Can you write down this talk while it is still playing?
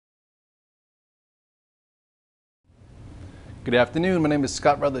Good afternoon. My name is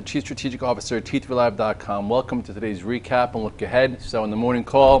Scott Redler, Chief Strategic Officer at T3Live.com. Welcome to today's recap and look ahead. So in the morning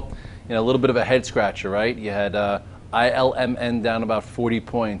call, a little bit of a head scratcher, right? You had ILMN down about 40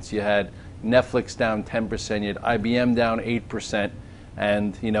 points. You had Netflix down 10%. You had IBM down 8%.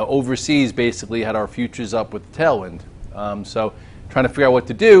 And overseas basically had our futures up with tailwind. So trying to figure out what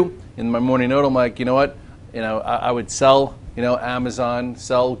to do. In my morning note, I'm like, you know what? I would sell, Amazon,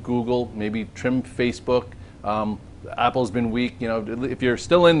 sell Google, maybe trim Facebook. Apple's been weak. If you're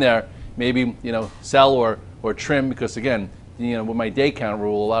still in there, maybe sell or trim, because again, with my day count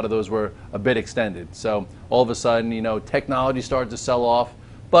rule, a lot of those were a bit extended. So all of a sudden, technology started to sell off.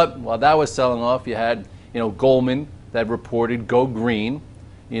 But while that was selling off, you had Goldman that reported go green,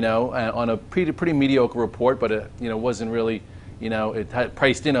 on a pretty mediocre report, but it wasn't really, it had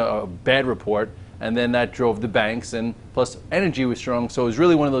priced in a bad report, and then that drove the banks, and plus energy was strong. So it was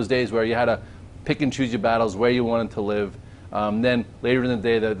really one of those days where you had to pick and choose your battles where you wanted to live. Then later in the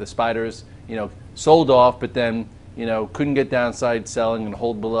day, the spiders, sold off, but then, couldn't get downside selling and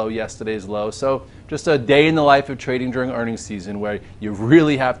hold below yesterday's low. So just a day in the life of trading during earnings season where you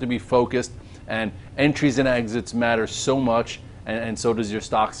really have to be focused, and entries and exits matter so much, and so does your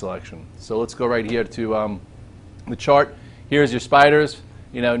stock selection. So let's go right here to the chart. Here's your spiders.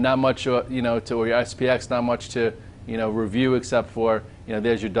 Not much, or your SPX, not much to, review except for,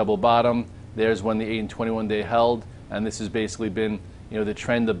 there's your double bottom. There's when the 8 and 21 day held, and this has basically been, the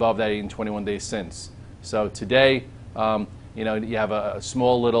trend above that 8 and 21 days since. So today, you have a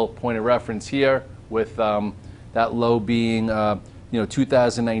small little point of reference here with that low being,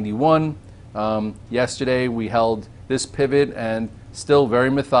 2091. Yesterday we held this pivot and still very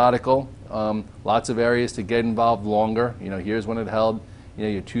methodical. Lots of areas to get involved longer. Here's when it held,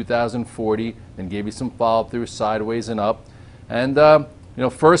 your 2040, and gave you some follow through sideways and up. And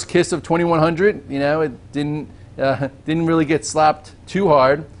first kiss of 2100. It didn't really get slapped too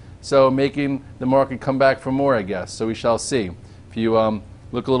hard, so making the market come back for more, I guess. So we shall see. If you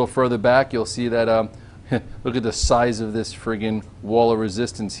look a little further back, you'll see that look at the size of this friggin' wall of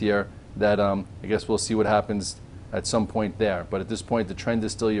resistance here. That I guess we'll see what happens at some point there. But at this point, the trend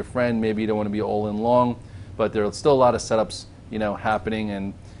is still your friend. Maybe you don't want to be all in long, but there are still a lot of setups, happening,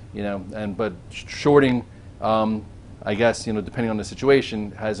 and but shorting. I guess, depending on the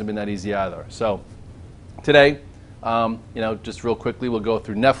situation, hasn't been that easy either. So today, just real quickly, we'll go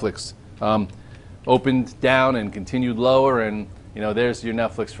through Netflix. Opened down and continued lower, and, there's your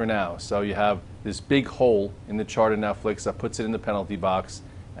Netflix for now. So you have this big hole in the chart of Netflix that puts it in the penalty box,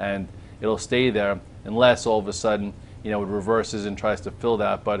 and it'll stay there unless all of a sudden, it reverses and tries to fill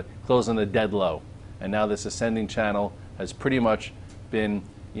that, but it closed on the dead low. And now this ascending channel has pretty much been,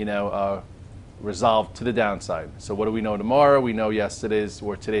 resolved to the downside. So what do we know tomorrow? We know yesterday's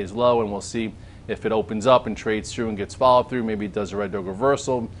or today's low, and we'll see if it opens up and trades through and gets followed through. Maybe it does a red dog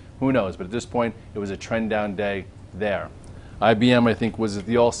reversal. Who knows? But at this point, it was a trend down day there. IBM, I think, was it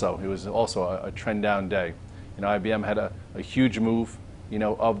was also a trend down day. IBM had a huge move,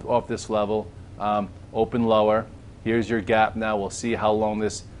 off this level, open lower. Here's your gap now. We'll see how long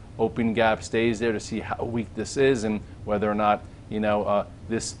this open gap stays there to see how weak this is and whether or not,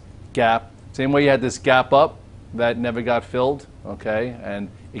 this gap, same way you had this gap up that never got filled, okay, and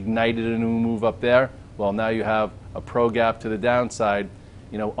ignited a new move up there. Well, now you have a pro gap to the downside,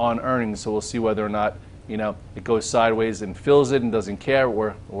 on earnings. So we'll see whether or not, it goes sideways and fills it and doesn't care,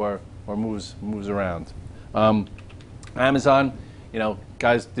 or moves around. Amazon,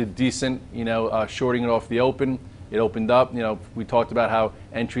 guys did decent, shorting it off the open. It opened up. We talked about how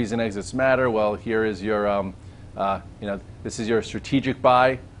entries and exits matter. Well, here is your, this is your strategic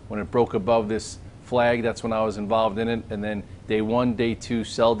buy. When it broke above this flag, that's when I was involved in it. And then day 1, day 2,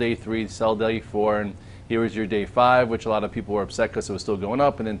 sell day 3, sell day 4, and here is your day 5, which a lot of people were upset because it was still going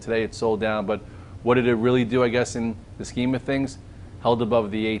up. And then today it sold down. But what did it really do? I guess in the scheme of things, held above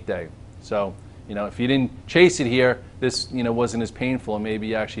the 8-day. So if you didn't chase it here, this wasn't as painful, and maybe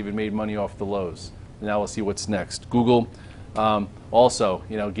you actually even made money off the lows. Now we'll see what's next. Google also,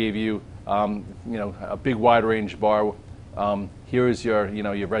 gave you, a big wide range bar. Here is your,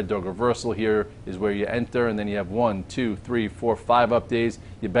 your red dog reversal. Here is where you enter, and then you have 1, 2, 3, 4, 5 up days.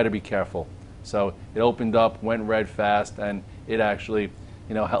 You better be careful. So it opened up, went red fast, and it actually,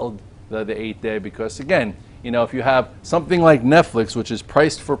 held the 8-day because, again, if you have something like Netflix, which is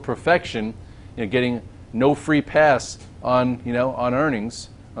priced for perfection, getting no free pass on, on earnings.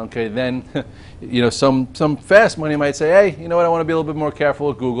 Okay, then, some fast money might say, hey, you know what, I want to be a little bit more careful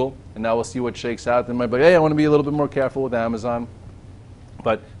with Google, and now we'll see what shakes out. Then might be, hey, I want to be a little bit more careful with Amazon.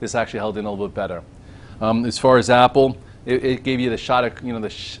 But this actually held in a little bit better. As far as Apple, it gave you the shot,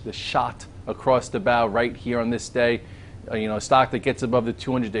 the shot across the bow right here on this day. a stock that gets above the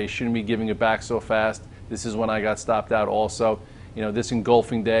 200-day shouldn't be giving it back so fast. This is when I got stopped out also. This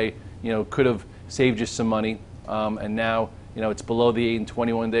engulfing day, could have saved you some money, and now, it's below the 8 and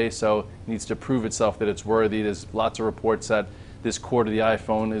 21 days, so it needs to prove itself that it's worthy. There's lots of reports that this quarter the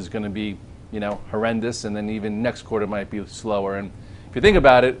iPhone is going to be, horrendous, and then even next quarter might be slower. And if you think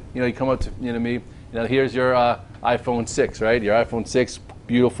about it, you come up to me, here's your iPhone 6, right? Your iPhone 6,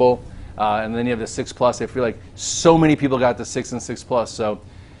 beautiful, and then you have the 6 Plus. I feel like so many people got the 6 and 6 Plus, so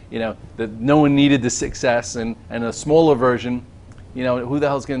that no one needed the 6S, and a smaller version. Who the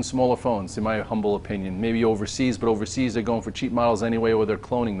hell's getting smaller phones, in my humble opinion? Maybe overseas, but overseas they're going for cheap models anyway, or they're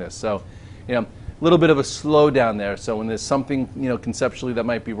cloning this. So, a little bit of a slowdown there. So when there's something, conceptually that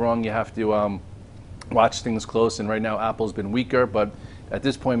might be wrong, you have to watch things close. And right now, Apple's been weaker, but at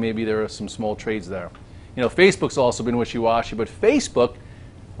this point, maybe there are some small trades there. Facebook's also been wishy-washy, but Facebook,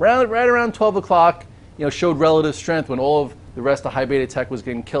 right around 12 o'clock, showed relative strength when all of the rest of high beta tech was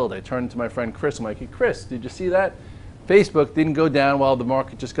getting killed. I turned to my friend Chris. I'm like, hey, Chris, did you see that? Facebook didn't go down while the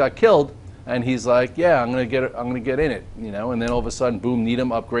market just got killed, and he's like, yeah, I'm gonna get in it, and then all of a sudden, boom, Needham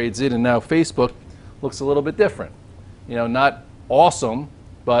upgrades it, and now Facebook looks a little bit different. Not awesome,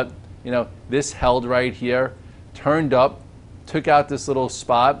 but this held right here, turned up, took out this little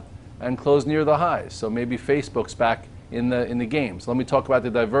spot, and closed near the highs. So maybe Facebook's back in the game. So let me talk about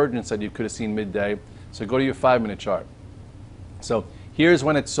the divergence that you could have seen midday. So go to your 5-minute chart. So here's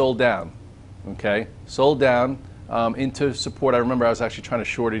when it sold down. Okay, sold down. Into support. I remember I was actually trying to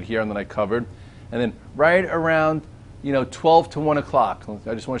short it here, and then I covered. And then right around 12 to 1 o'clock,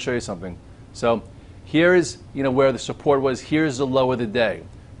 I just want to show you something. So here is where the support was. Here's the low of the day.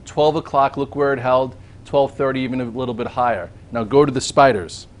 12 o'clock, look where it held. 12:30, even a little bit higher. Now go to the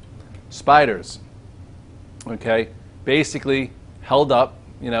spiders. Spiders, okay, basically held up,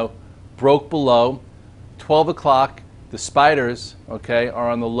 broke below. 12 o'clock, the spiders, okay, are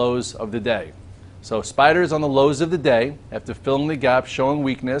on the lows of the day. So spiders on the lows of the day, after filling the gap, showing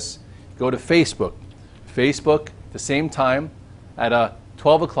weakness, go to Facebook. Facebook, the same time, at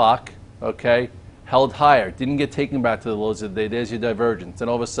 12 o'clock, okay, held higher. Didn't get taken back to the lows of the day. There's your divergence. Then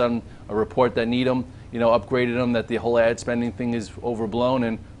all of a sudden, a report that Needham, upgraded them, that the whole ad spending thing is overblown,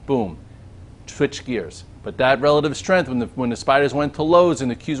 and boom, switch gears. But that relative strength, when the spiders went to lows and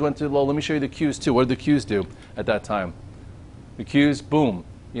the Qs went to low, let me show you the Qs too. What did the Qs do at that time? The Qs, boom,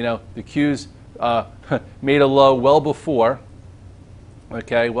 the Qs made a low well before.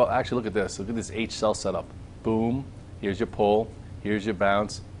 Okay, well, actually, look at this. Look at this H cell setup. Boom. Here's your pull. Here's your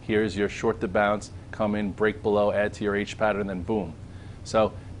bounce. Here's your short to bounce. Come in, break below, add to your H pattern, then boom.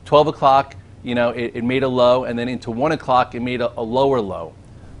 So 12 o'clock, it made a low, and then into 1 o'clock, it made a lower low.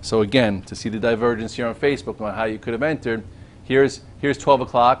 So again, to see the divergence here on Facebook on how you could have entered, here's 12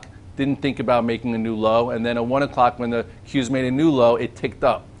 o'clock. Didn't think about making a new low, and then at 1 o'clock, when the Qs made a new low, it ticked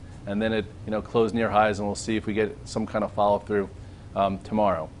up. And then it closed near highs, and we'll see if we get some kind of follow-through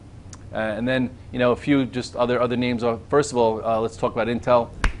tomorrow. And then a few just other names. First of all, let's talk about Intel.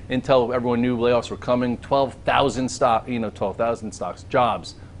 Intel, everyone knew layoffs were coming. 12,000 stocks,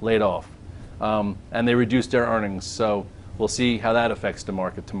 jobs laid off, and they reduced their earnings. So we'll see how that affects the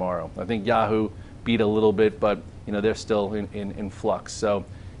market tomorrow. I think Yahoo beat a little bit, but they're still in flux. So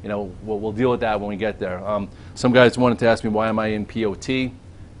we'll deal with that when we get there. Some guys wanted to ask me, why am I in POT?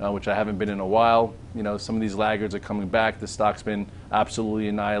 Which I haven't been in a while. Some of these laggards are coming back. The stock's been absolutely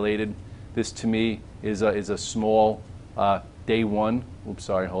annihilated. This, to me, is a small day one. Oops,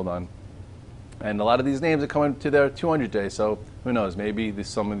 sorry, hold on. And a lot of these names are coming to their 200 days, so who knows? Maybe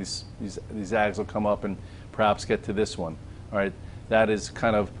some of these zags will come up and perhaps get to this one. All right, that is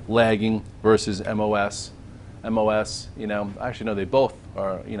kind of lagging versus MOS. MOS, actually no, they both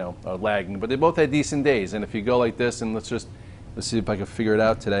are lagging, but they both had decent days. And if you go like this, and let's see if I can figure it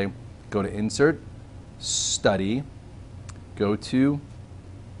out today. Go to Insert, Study, go to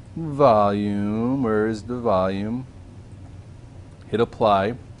Volume. Where is the volume? Hit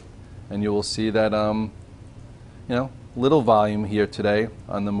Apply, and you will see that little volume here today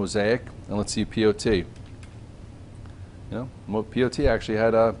on the Mosaic. And let's see POT. POT actually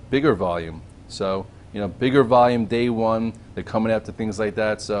had a bigger volume. So bigger volume day one. They're coming after things like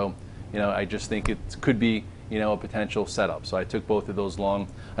that. So I just think it could be a potential setup. So I took both of those long.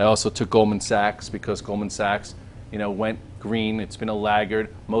 I also took Goldman Sachs because Goldman Sachs, went green. It's been a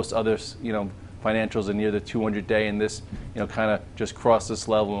laggard. Most others, financials are near the 200-day, and this, kind of just crossed this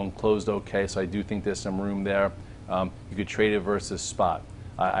level and closed okay. So I do think there's some room there. You could trade it versus spot.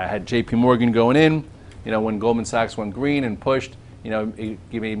 I had JP Morgan going in, when Goldman Sachs went green and pushed, it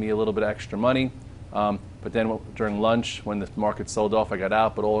gave me a little bit extra money. But then during lunch, when the market sold off, I got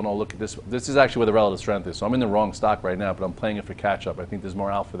out. But all in all, look at this. This is actually where the relative strength is. So I'm in the wrong stock right now, but I'm playing it for catch-up. I think there's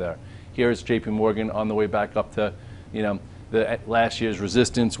more alpha there. Here's J.P. Morgan on the way back up to, the last year's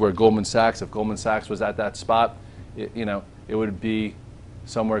resistance, where Goldman Sachs, if Goldman Sachs was at that spot, it would be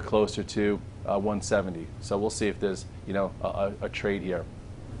somewhere closer to 170. So we'll see if there's, a trade here.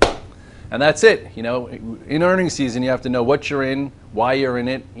 And that's it. In earnings season, you have to know what you're in, why you're in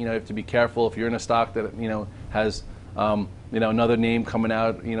it. You have to be careful if you're in a stock that has another name coming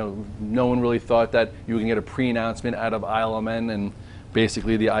out. No one really thought that you can get a pre-announcement out of ILMN, and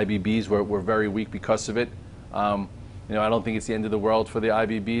basically the IBBs were very weak because of it. I don't think it's the end of the world for the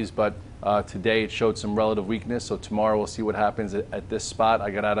IBBs, but today it showed some relative weakness. So tomorrow we'll see what happens at this spot. I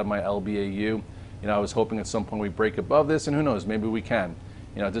got out of my LBAU. I was hoping at some point we break above this, and who knows, maybe we can.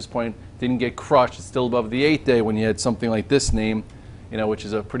 At this point, didn't get crushed. It's still above the 8-day when you had something like this name, which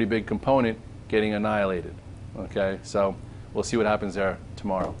is a pretty big component, getting annihilated. Okay, so we'll see what happens there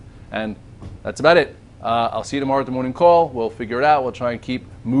tomorrow. And that's about it. I'll see you tomorrow at the morning call. We'll figure it out. We'll try and keep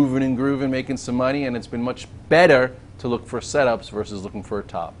moving and grooving, making some money, and it's been much better to look for setups versus looking for a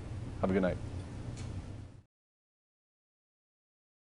top. Have a good night.